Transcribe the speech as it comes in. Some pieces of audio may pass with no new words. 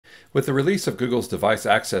With the release of Google's device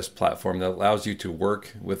access platform that allows you to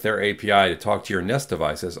work with their API to talk to your Nest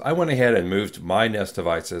devices, I went ahead and moved my Nest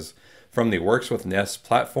devices from the Works with Nest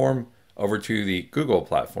platform over to the Google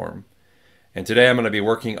platform. And today I'm going to be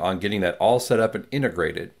working on getting that all set up and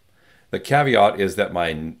integrated. The caveat is that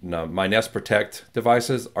my Nest Protect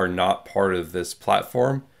devices are not part of this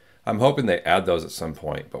platform. I'm hoping they add those at some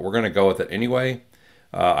point, but we're going to go with it anyway.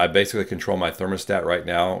 I basically control my thermostat right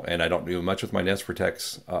now, and I don't do much with my Nest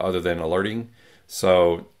Protects other than alerting,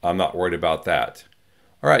 so I'm not worried about that.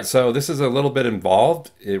 All right, so this is a little bit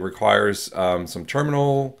involved. It requires some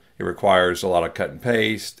terminal, it requires a lot of cut and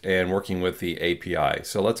paste, and working with the API.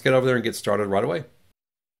 So let's get over there and get started right away.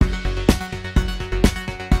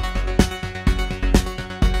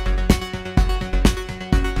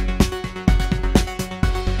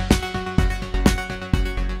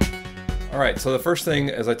 All right, so the first thing,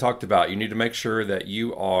 as I talked about, you need to make sure that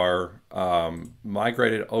you are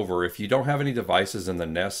migrated over. If you don't have any devices in the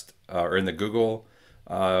Nest or in the Google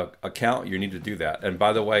account, you need to do that. And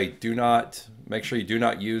by the way, make sure you do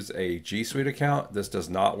not use a G Suite account. This does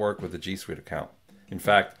not work with a G Suite account. In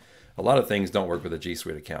fact, a lot of things don't work with a G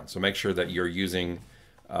Suite account. So make sure that you're using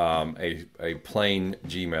a plain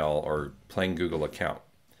Gmail or plain Google account.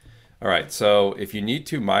 All right, so if you need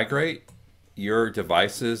to migrate your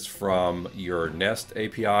devices from your Nest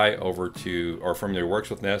API over to, or from your Works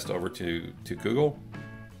with Nest over to Google,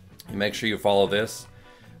 make sure you follow this.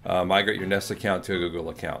 Migrate your Nest account to a Google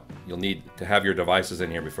account. You'll need to have your devices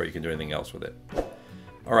in here before you can do anything else with it.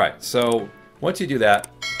 All right, so once you do that,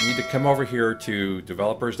 you need to come over here to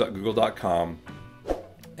developers.google.com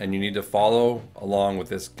and you need to follow along with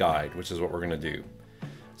this guide, which is what we're going to do.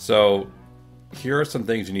 So here are some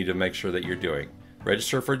things you need to make sure that you're doing.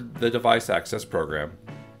 Register for the device access program,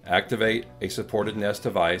 activate a supported Nest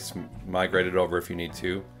device, migrate it over if you need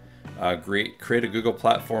to, create a Google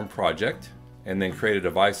platform project, and then create a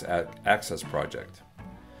device access project.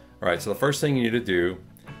 All right, so the first thing you need to do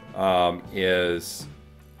is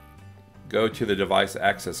go to the device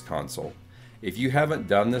access console. If you haven't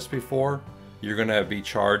done this before, you're gonna be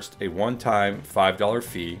charged a one-time $5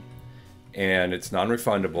 fee, and it's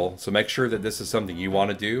non-refundable. So make sure that this is something you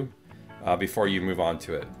wanna do before you move on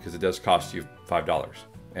to it, because it does cost you $5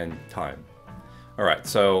 and time. All right,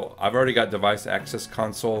 so I've already got device access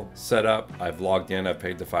console set up. I've logged in, I've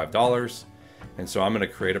paid the $5. And so I'm going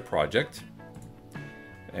to create a project,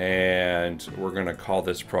 and we're going to call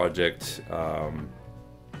this project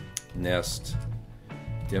Nest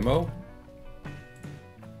Demo.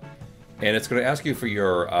 And it's going to ask you for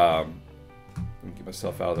your, let me get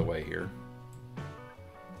myself out of the way here.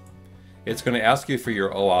 It's going to ask you for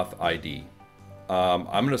your OAuth ID. I'm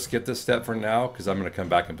going to skip this step for now because I'm going to come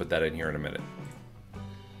back and put that in here in a minute.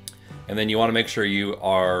 And then you want to make sure you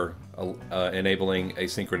are enabling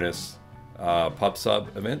asynchronous pub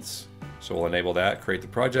sub events. So we'll enable that, create the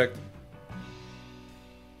project.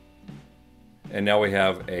 And now we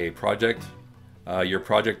have a project. Your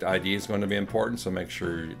project ID is going to be important, so make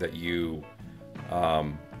sure that you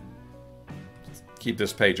keep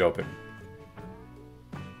this page open.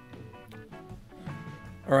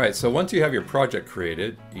 All right, so once you have your project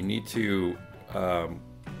created, you need to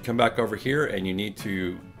come back over here and you need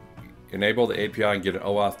to enable the API and get an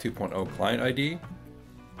OAuth 2.0 client ID.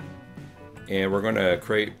 And we're going to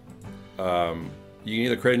create, you can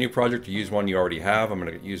either create a new project or use one you already have. I'm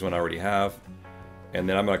going to use one I already have. And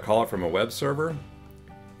then I'm going to call it from a web server.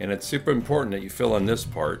 And it's super important that you fill in this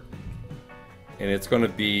part. And it's going to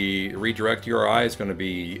be redirect URI. It's going to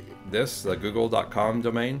be this, the google.com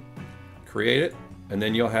domain. Create it. And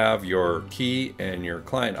then you'll have your key and your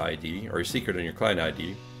client ID, or your secret and your client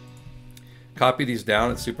ID. Copy these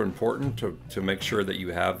down. It's super important to make sure that you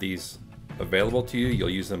have these available to you. You'll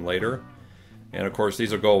use them later. And of course,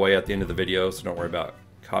 these will go away at the end of the video, so don't worry about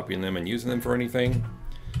copying them and using them for anything.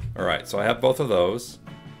 All right, so I have both of those.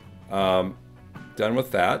 Done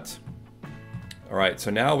with that. All right, so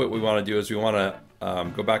now what we want to do is we want to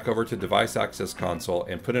go back over to Device Access Console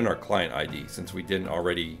and put in our client ID, since we didn't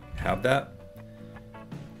already have that.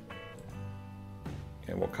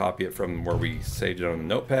 And we'll copy it from where we saved it on the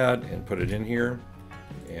notepad and put it in here.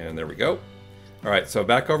 And there we go. All right, so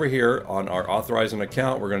back over here on our authorize an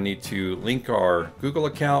account, we're going to need to link our Google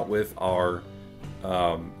account with our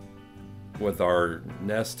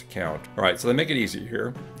Nest account. All right, so they make it easy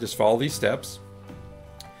here. Just follow these steps.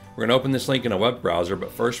 We're going to open this link in a web browser,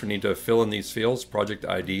 but first we need to fill in these fields, project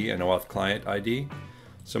ID and OAuth client ID.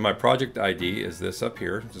 So my project ID is this up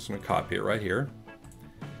here. Just going to copy it right here.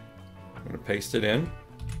 I'm going to paste it in.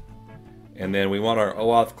 And then we want our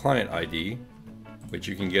OAuth client ID, which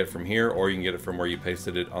you can get from here, or you can get it from where you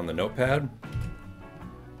pasted it on the notepad.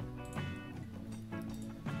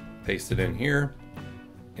 paste it in here,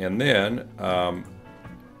 and then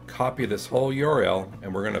copy this whole URL,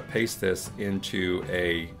 and we're going to paste this into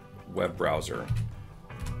a web browser.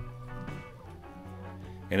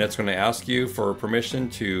 And it's going to ask you for permission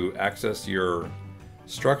to access your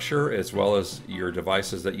structure as well as your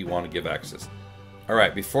devices that you want to give access. All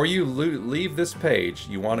right, before you leave this page,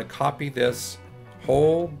 you want to copy this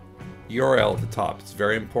whole URL at the top. It's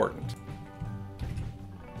very important.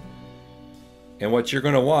 And what you're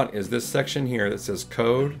going to want is this section here that says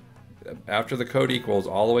code, after the code equals,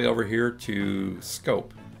 all the way over here to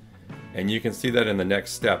scope. And you can see that in the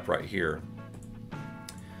next step right here.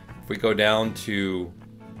 If we go down to,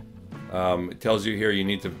 it tells you here you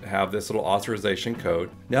need to have this little authorization code.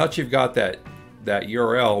 Now that you've got that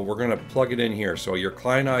URL, we're going to plug it in here. So your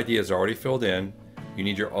client ID is already filled in. You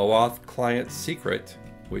need your OAuth client secret,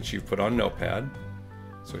 which you've put on Notepad.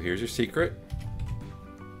 So here's your secret.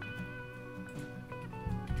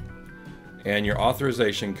 And your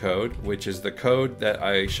authorization code, which is the code that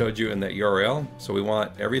I showed you in that URL. So we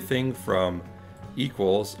want everything from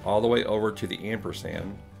equals all the way over to the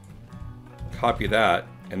ampersand. Copy that,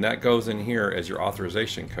 and that goes in here as your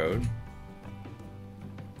authorization code.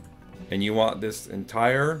 And you want this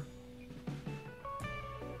entire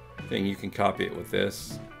thing, you can copy it with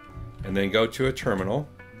this, and then go to a terminal,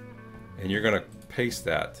 and you're gonna paste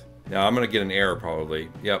that. Now I'm gonna get an error probably,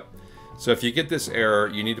 yep. So if you get this error,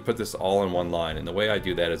 you need to put this all in one line. And the way I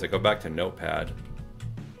do that is I go back to Notepad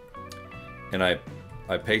and I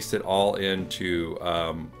paste it all into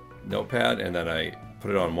Notepad, and then I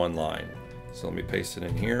put it on one line. So let me paste it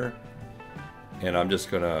in here, and I'm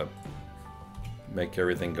just gonna make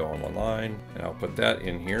everything go on one line, and I'll put that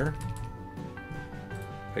in here,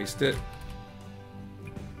 paste it.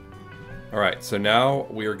 All right, so now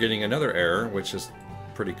we are getting another error, which is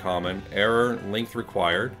pretty common. Error length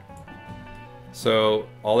required. So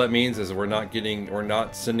all that means is we're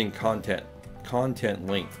not sending content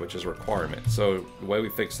length, which is requirement. So the way we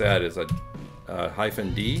fix that is a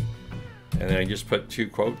 -D, and then I just put 2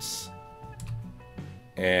 quotes,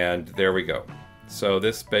 and there we go. So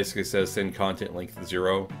this basically says send content length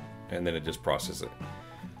 0, and then it just processes it.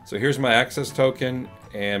 So here's my access token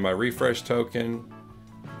and my refresh token.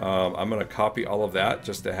 I'm going to copy all of that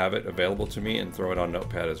just to have it available to me and throw it on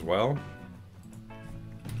Notepad as well.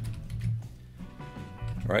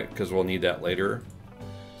 All right, because we'll need that later.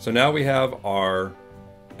 So now we have our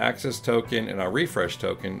access token and our refresh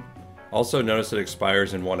token. Also notice it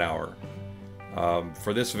expires in 1 hour.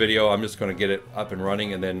 For this video, I'm just going to get it up and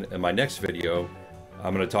running, and then in my next video,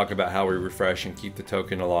 I'm going to talk about how we refresh and keep the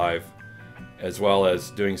token alive, as well as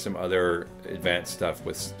doing some other advanced stuff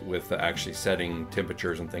with actually setting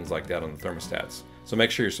temperatures and things like that on the thermostats. So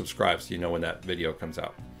make sure you're subscribed so you know when that video comes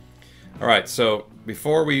out. All right, so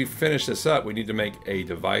before we finish this up, we need to make a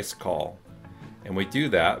device call. And we do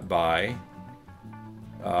that by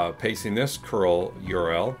pasting this curl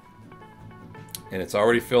URL. And it's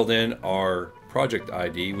already filled in our project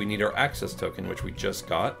ID. We need our access token, which we just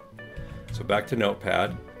got. So back to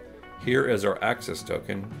Notepad. Here is our access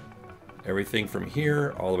token. Everything from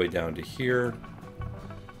here all the way down to here.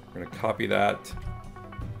 We're going to copy that,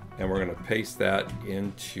 and we're going to paste that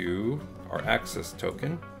into our access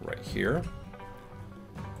token right here.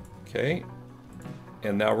 Okay,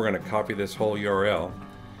 and now we're going to copy this whole URL,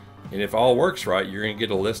 and if all works right, you're going to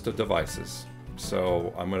get a list of devices.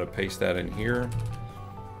 So I'm going to paste that in here,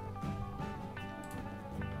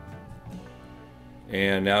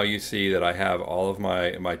 and now you see that I have all of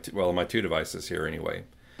my 2 devices here anyway.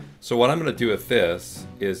 So what I'm going to do with this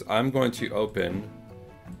is I'm going to open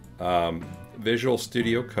Visual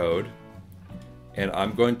Studio Code, and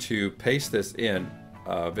I'm going to paste this in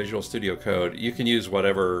Visual Studio Code. You can use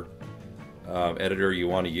whatever editor you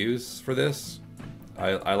want to use for this.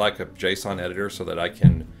 I like a JSON editor so that I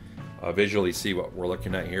can visually see what we're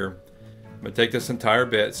looking at here. I'm going to take this entire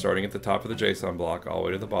bit, starting at the top of the JSON block all the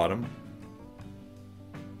way to the bottom,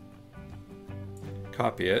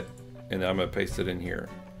 copy it, and then I'm going to paste it in here.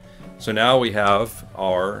 So now we have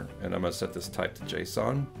our, and I'm going to set this type to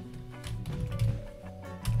JSON.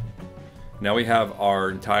 Now we have our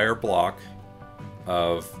entire block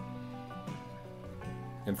of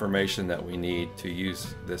information that we need to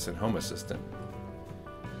use this in Home Assistant.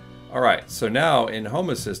 All right, so now in Home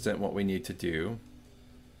Assistant, what we need to do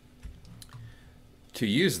to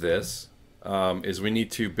use this is we need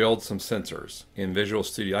to build some sensors in Visual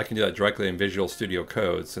Studio. I can do that directly in Visual Studio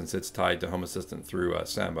Code since it's tied to Home Assistant through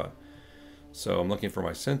Samba. So I'm looking for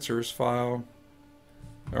my sensors file.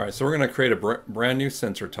 All right, so we're going to create a brand new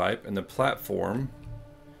sensor type, and the platform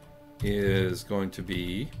is going to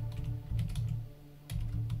be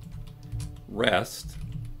REST.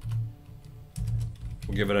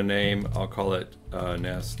 We'll give it a name. I'll call it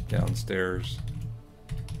Nest Downstairs.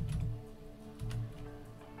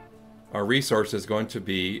 Our resource is going to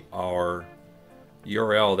be our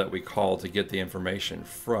URL that we call to get the information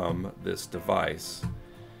from this device.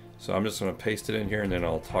 So I'm just going to paste it in here, and then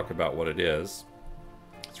I'll talk about what it is.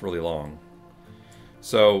 It's really long.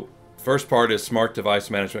 So first part is smart device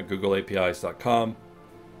management,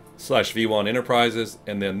 googleapis.com/v1 enterprises,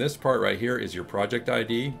 and then this part right here is your project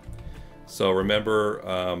ID. So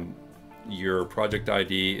remember, your project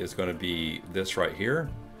ID is going to be this right here.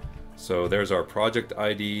 So there's our project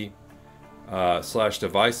ID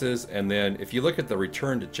 /devices, and then if you look at the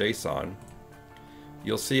return to JSON,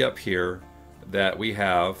 you'll see up here that we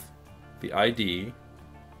have the ID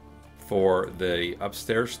for the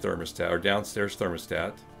upstairs thermostat or downstairs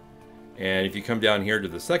thermostat. And if you come down here to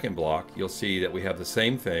the second block, you'll see that we have the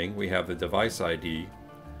same thing. We have the device ID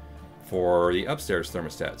for the upstairs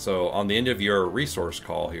thermostat. So on the end of your resource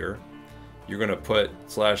call here, you're going to put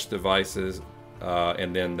 /devices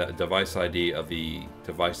and then the device ID of the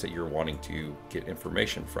device that you're wanting to get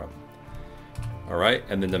information from. All right,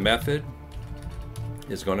 and then the method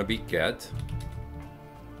is going to be get.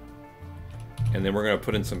 And then we're going to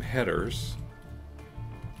put in some headers.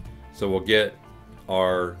 So we'll get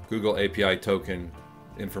our Google API token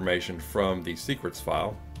information from the secrets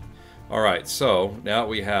file. All right, so now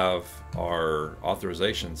we have our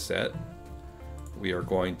authorization set. We are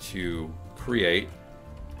going to create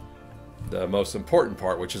the most important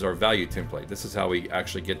part, which is our value template. This is how we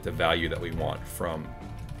actually get the value that we want from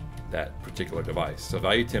that particular device. So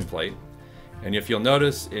value template. And if you'll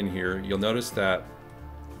notice in here, you'll notice that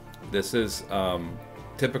this is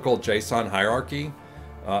typical JSON hierarchy.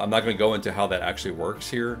 I'm not going to go into how that actually works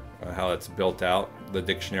here, how it's built out, the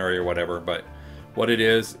dictionary or whatever, but what it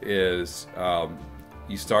is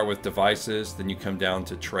you start with devices, then you come down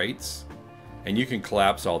to traits, and you can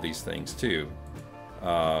collapse all these things too.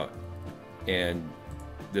 And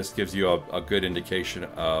this gives you a good indication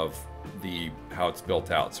of how it's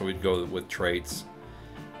built out. So we'd go with traits.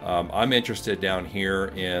 I'm interested down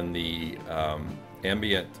here in the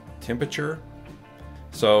ambient temperature.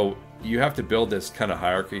 So you have to build this kind of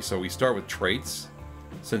hierarchy. So we start with traits.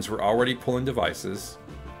 Since we're already pulling devices,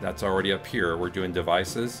 that's already up here. We're doing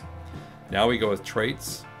devices. Now we go with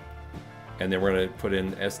traits, and then we're going to put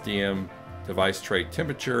in SDM device trait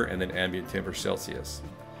temperature and then ambient temperature Celsius.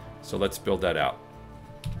 So let's build that out.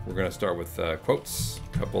 We're going to start with quotes,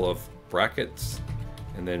 a couple of brackets,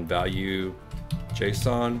 and then value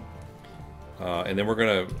JSON. And then we're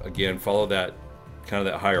going to, again, follow that kind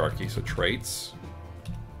of that hierarchy. So traits,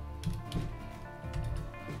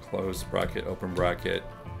 close bracket, open bracket,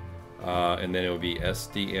 and then it will be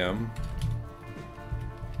SDM,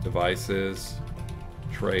 devices,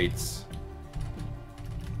 traits,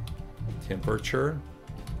 temperature.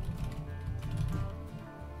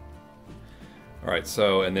 All right,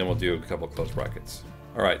 so, and then we'll do a couple of close brackets.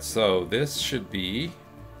 All right, so this should be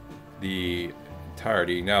the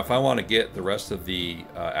entirety. Now, if I want to get the rest of the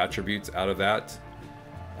attributes out of that,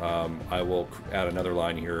 I will add another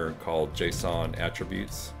line here called JSON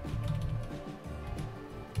attributes.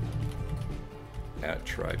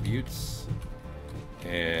 Attributes,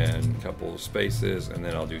 and a couple of spaces, and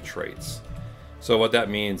then I'll do traits. So what that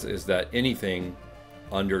means is that anything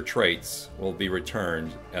under traits will be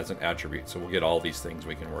returned as an attribute. So we'll get all these things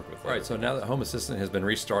we can work with. All right, so now that Home Assistant has been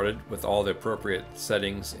restarted with all the appropriate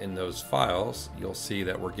settings in those files, you'll see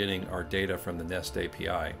that we're getting our data from the Nest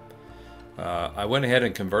API. I went ahead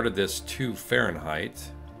and converted this to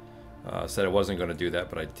Fahrenheit. Said I wasn't going to do that,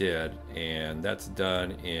 but I did, and that's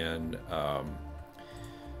done in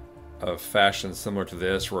a fashion similar to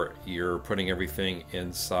this, where you're putting everything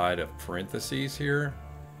inside of parentheses here.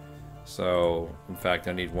 So in fact,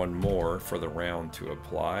 I need one more for the round to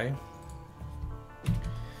apply.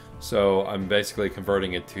 So I'm basically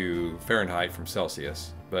converting it to Fahrenheit from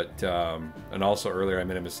Celsius, but and also earlier I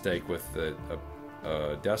made a mistake with a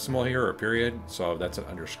decimal here, or a period, so that's an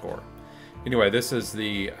underscore. Anyway, this is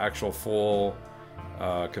the actual full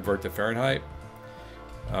convert to Fahrenheit.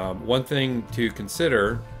 One thing to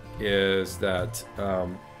consider is that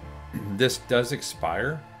this does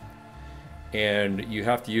expire, and you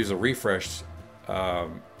have to use a refresh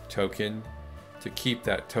token to keep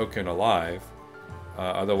that token alive.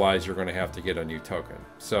 Otherwise, you're going to have to get a new token.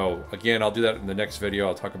 So again, I'll do that in the next video.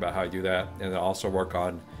 I'll talk about how I do that, and I'll also work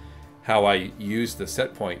on how I use the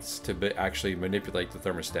set points to actually manipulate the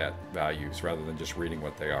thermostat values rather than just reading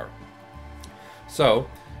what they are. So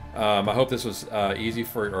I hope this was I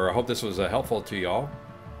hope this was helpful to y'all,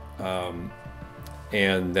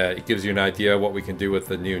 and that it gives you an idea of what we can do with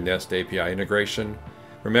the new Nest API integration.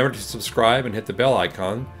 Remember to subscribe and hit the bell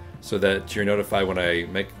icon so that you're notified when I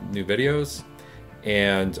make new videos.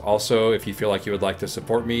 And also, if you feel like you would like to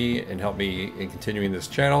support me and help me in continuing this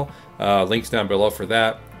channel, links down below for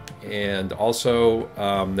that. And also,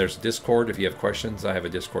 there's Discord. If you have questions, I have a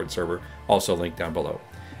Discord server, also linked down below.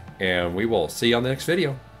 And we will see you on the next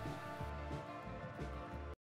video.